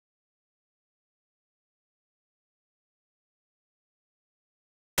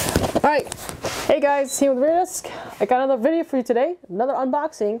Alright, hey guys, here with Reardisc. I got another video for you today, another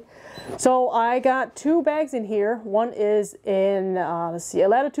unboxing. So I got two bags in here. One is in, let's see, a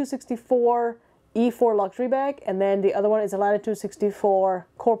Latitude 64 E4 luxury bag, and then the other one is a Latitude 64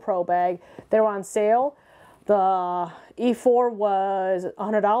 Core Pro bag. They were on sale. The E4 was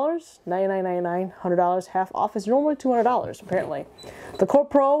 $100, $99.99, $100, half off. It's normally $200 apparently. The Core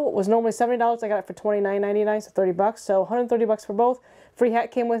Pro was normally $70. I got it for $29.99, so 30 bucks. So 130 bucks for both. Free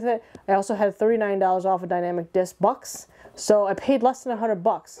hat came with it. I also had $39 off of dynamic disc bucks. So I paid less than 100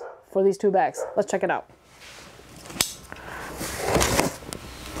 bucks for these two bags. Let's check it out.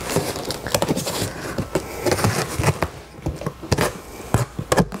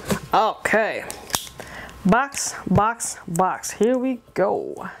 Okay. Box, box, box. Here we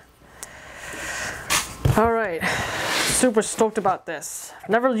go. Alright. Super stoked about this.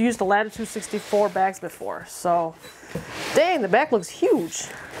 Never used the Latitude 64 bags before, so dang, the back looks huge.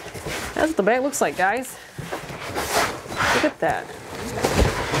 That's what the bag looks like, guys. Look at that.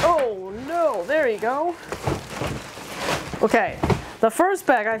 Oh no, there you go. Okay, the first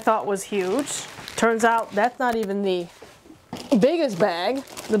bag I thought was huge. Turns out that's not even the biggest bag.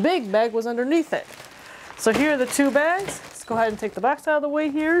 The big bag was underneath it. So here are the two bags. Let's go ahead and take the box out of the way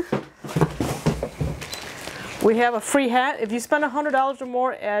here. We have a free hat. If you spend $100 or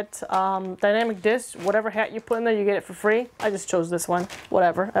more at Dynamic Disc, whatever hat you put in there, you get it for free. I just chose this one.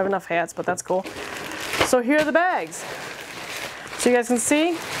 Whatever. I have enough hats, but that's cool. So here are the bags. So you guys can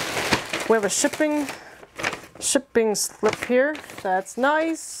see, we have a shipping slip here. That's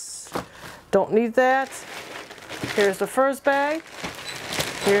nice. Don't need that. Here's the first bag.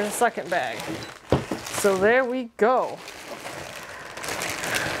 Here's the second bag. So there we go.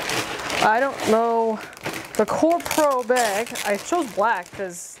 I don't know. The Core Pro bag, I chose black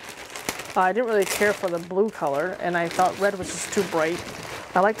because I didn't really care for the blue color and I thought red was just too bright.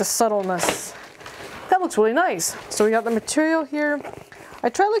 I like the subtleness. That looks really nice. So we got the material here. I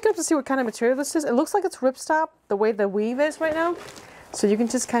tried looking up to see what kind of material this is. It looks like it's ripstop, the way the weave is right now. So you can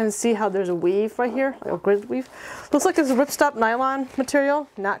just kind of see how there's a weave right here, like a grid weave. Looks like it's a ripstop nylon material,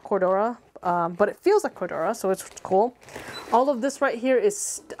 not Cordura, but it feels like Cordura, so it's cool. All of this right here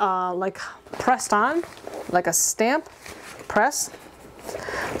is like pressed on, like a stamp press.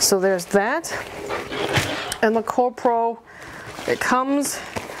 So there's that. And the Core Pro, it comes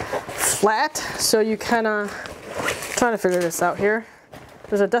flat, so you kind of trying to figure this out here.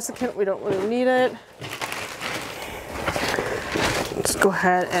 There's a desiccant, we don't really need it. Let's go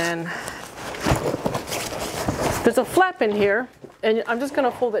ahead and there's a flap in here, and I'm just going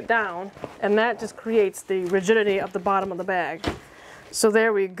to fold it down, and that just creates the rigidity of the bottom of the bag. So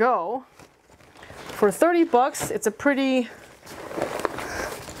there we go. For 30 bucks, it's a pretty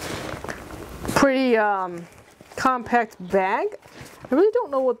compact bag. I really don't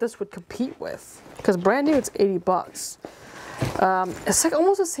know what this would compete with, because brand new it's 80 bucks. It's like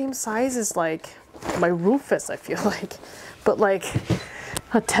almost the same size as like my Rufus, I feel like, but like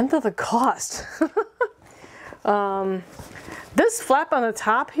a tenth of the cost. This flap on the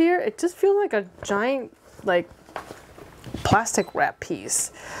top here, it just feels like a giant like plastic wrap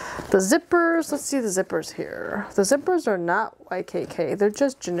piece. The zippers, let's see the zippers here. The zippers are not YKK, they're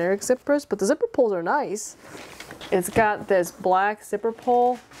just generic zippers, but the zipper pulls are nice. It's got this black zipper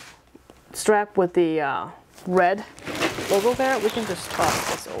pull strap with the red logo there. We can just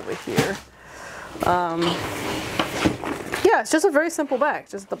toss this over here. Yeah, it's just a very simple bag.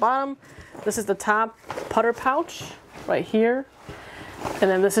 Just at the bottom, this is the top putter pouch right here. And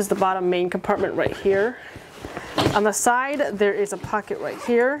then this is the bottom main compartment right here. On the side, there is a pocket right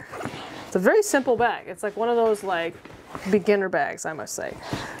here. It's a very simple bag. It's like one of those like beginner bags, I must say.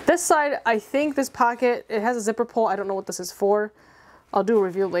 This side, I think this pocket, it has a zipper pull. I don't know what this is for. I'll do a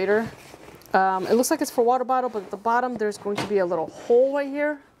review later. It looks like it's for water bottle, but at the bottom, there's going to be a little hole right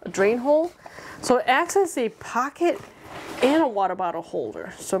here, a drain hole. So it acts as a pocket and a water bottle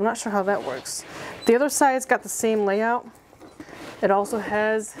holder. So I'm not sure how that works. The other side's got the same layout. It also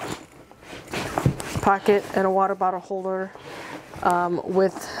has pocket and a water bottle holder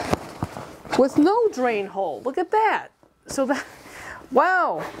with no drain hole. Look at that. So that,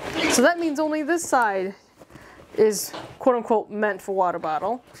 wow. So that means only this side is quote unquote meant for water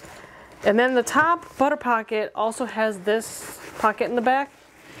bottle. And then the top butter pocket also has this pocket in the back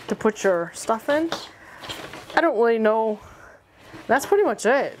to put your stuff in. I don't really know. That's pretty much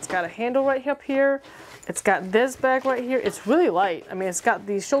it. It's got a handle right up here. It's got this bag right here. It's really light. I mean, it's got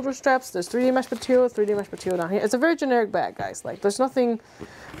these shoulder straps. There's 3D mesh material down here. It's a very generic bag, guys. Like, there's nothing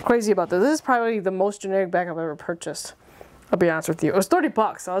crazy about this. This is probably the most generic bag I've ever purchased. I'll be honest with you. It was 30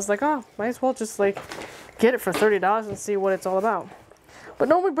 bucks. So I was like, oh, might as well just like get it for $30 and see what it's all about. But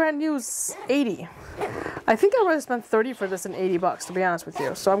normally brand new is 80. I think I'd rather spend 30 for this than 80 bucks, to be honest with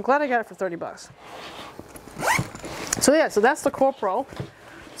you. So I'm glad I got it for 30 bucks. So yeah, so that's the Core Pro.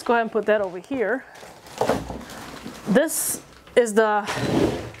 Let's go ahead and put that over here. This is the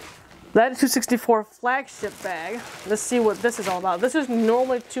Latitude 64 flagship bag. Let's see what this is all about. This is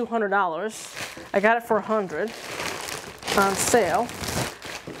normally $200. I got it for $100 on sale.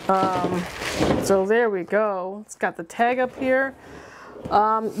 So there we go. It's got the tag up here.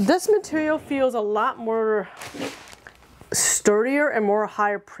 This material feels a lot more sturdier and more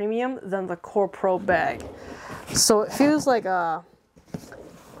higher premium than the Core Pro bag. So it feels like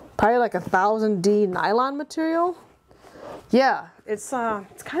probably like 1000D nylon material. Yeah, it's kind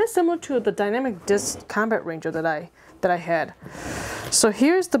of similar to the Dynamic Disc Combat Ranger that I had. So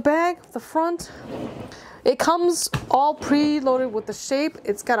here's the bag, the front. It comes all preloaded with the shape.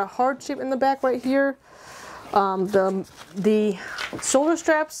 It's got a hard shape in the back right here. The shoulder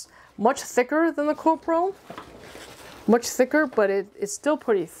straps much thicker than the Core Pro, much thicker, but it's still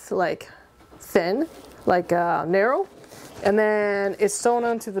pretty thin, narrow. And then it's sewn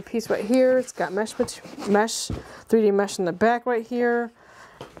onto the piece right here. It's got mesh, 3D mesh in the back right here.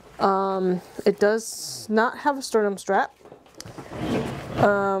 It does not have a sternum strap.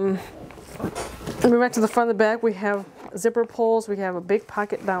 Moving back to the front of the bag, we have zipper pulls. We have a big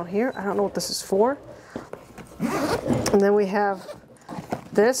pocket down here. I don't know what this is for. And then we have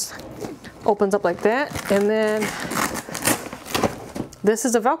this, opens up like that. And then this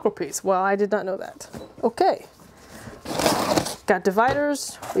is a Velcro piece. Well, I did not know that. Okay. Got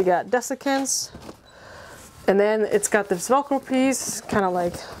dividers, we got desiccants, and then it's got this Velcro piece, kind of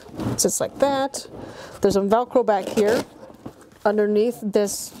like, just like that. There's some Velcro back here underneath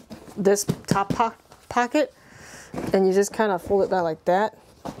this top pocket, and you just kind of fold it back like that.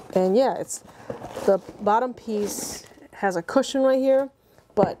 And yeah, it's the bottom piece has a cushion right here,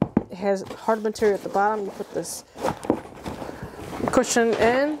 but it has hard material at the bottom. You put this cushion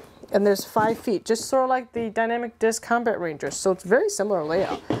in, and there's 5 feet, just sort of like the Dynamic Disc Combat Ranger. So it's very similar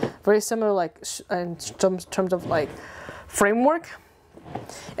layout, very similar in terms of framework,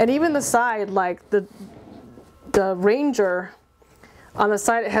 and even the side, like the Ranger, on the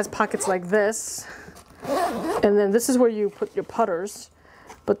side it has pockets like this, and then this is where you put your putters.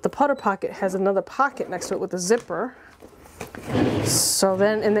 But the putter pocket has another pocket next to it with a zipper. So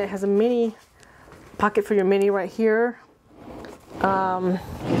then, and then it has a mini pocket for your mini right here.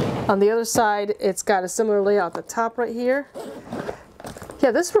 On the other side, it's got a similar layout at the top right here. Yeah,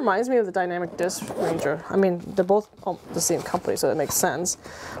 this reminds me of the Dynamic Disc Ranger. I mean, they're both the same company, so that makes sense.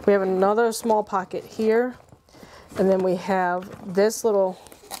 We have another small pocket here, and then we have this little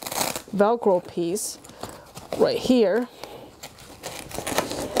Velcro piece right here.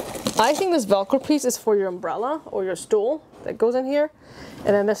 I think this Velcro piece is for your umbrella or your stool that goes in here.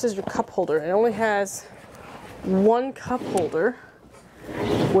 And then this is your cup holder. It only has one cup holder,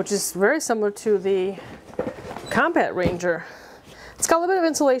 which is very similar to the Combat Ranger. It's got a little bit of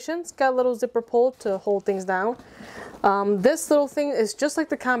insulation. It's got a little zipper pull to hold things down. This little thing is just like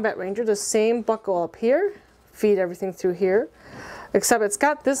the Combat Ranger, the same buckle up here. Feed everything through here. Except it's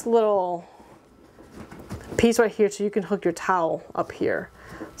got this little piece right here so you can hook your towel up here.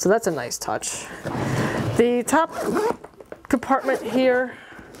 So that's a nice touch. The top compartment here,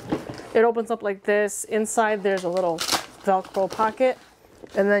 it opens up like this. Inside there's a little Velcro pocket,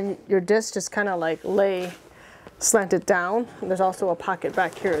 and then your disc just kind of lay slanted down. And there's also a pocket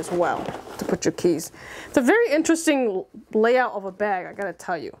back here as well to put your keys. It's a very interesting layout of a bag, I gotta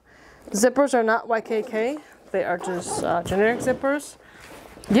tell you. Zippers are not YKK, they are just generic zippers.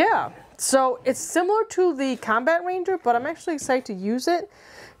 Yeah, so it's similar to the Combat Ranger, but I'm actually excited to use it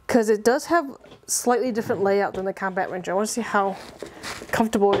because it does have slightly different layout than the Combat Ranger. I want to see how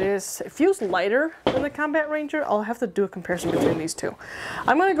comfortable it is. It feels lighter than the Combat Ranger. I'll have to do a comparison between these two.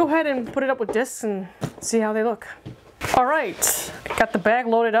 I'm going to go ahead and put it up with discs and see how they look. All right, got the bag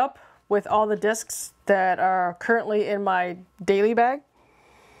loaded up with all the discs that are currently in my daily bag,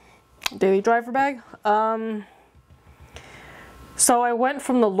 daily driver bag. So I went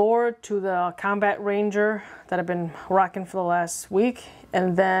from the Lord to the Combat Ranger that I've been rocking for the last week,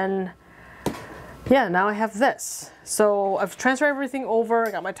 and then yeah, now I have this. So I've transferred everything over.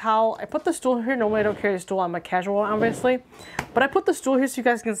 I got my towel. I put the stool here. Normally I don't carry the stool. I'm a casual, obviously, but I put the stool here so you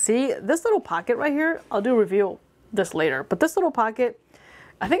guys can see this little pocket right here. I'll do a review this later, but this little pocket,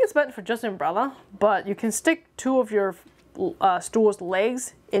 I think it's meant for just an umbrella, but you can stick 2 of your stool's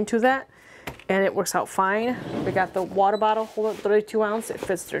legs into that, and it works out fine. We got the water bottle holder, 32 ounce. It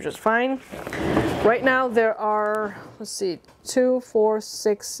fits there just fine. Right now there are, let's see, 2, 4,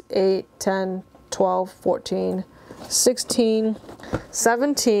 6, 8, 10, 12, 14, 16,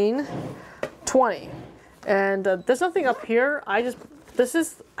 17, 20. And there's nothing up here. I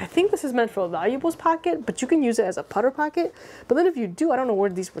think this is meant for a valuables pocket, but you can use it as a putter pocket. But then if you do, I don't know where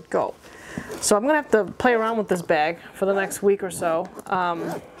these would go. So I'm gonna have to play around with this bag for the next week or so.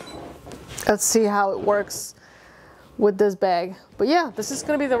 Let's see how it works with this bag. But yeah, this is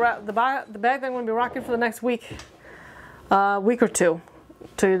gonna be the bag that I'm gonna be rocking for the next week or two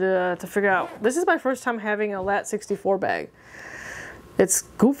to figure out. This is my first time having a Lat 64 bag. It's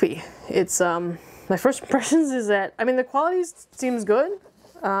goofy. It's my first impressions is that, I mean, the quality seems good,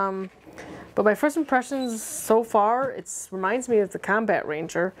 but my first impressions so far, it reminds me of the Combat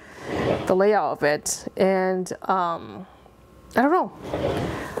Ranger, the layout of it, and I don't know.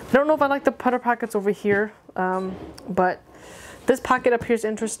 I don't know if I like the putter pockets over here, but this pocket up here is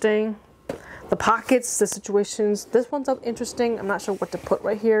interesting. The pockets, the situations, this one's up interesting. I'm not sure what to put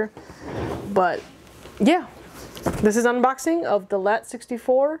right here, but yeah. This is unboxing of the Lat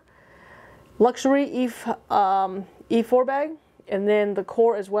 64 Luxury E4 bag, and then the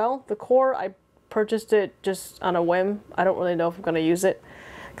core as well. The core, I purchased it just on a whim. I don't really know if I'm going to use it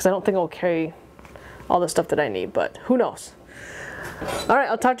because I don't think it'll carry all the stuff that I need, but who knows. All right,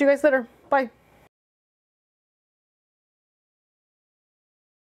 I'll talk to you guys later. Bye.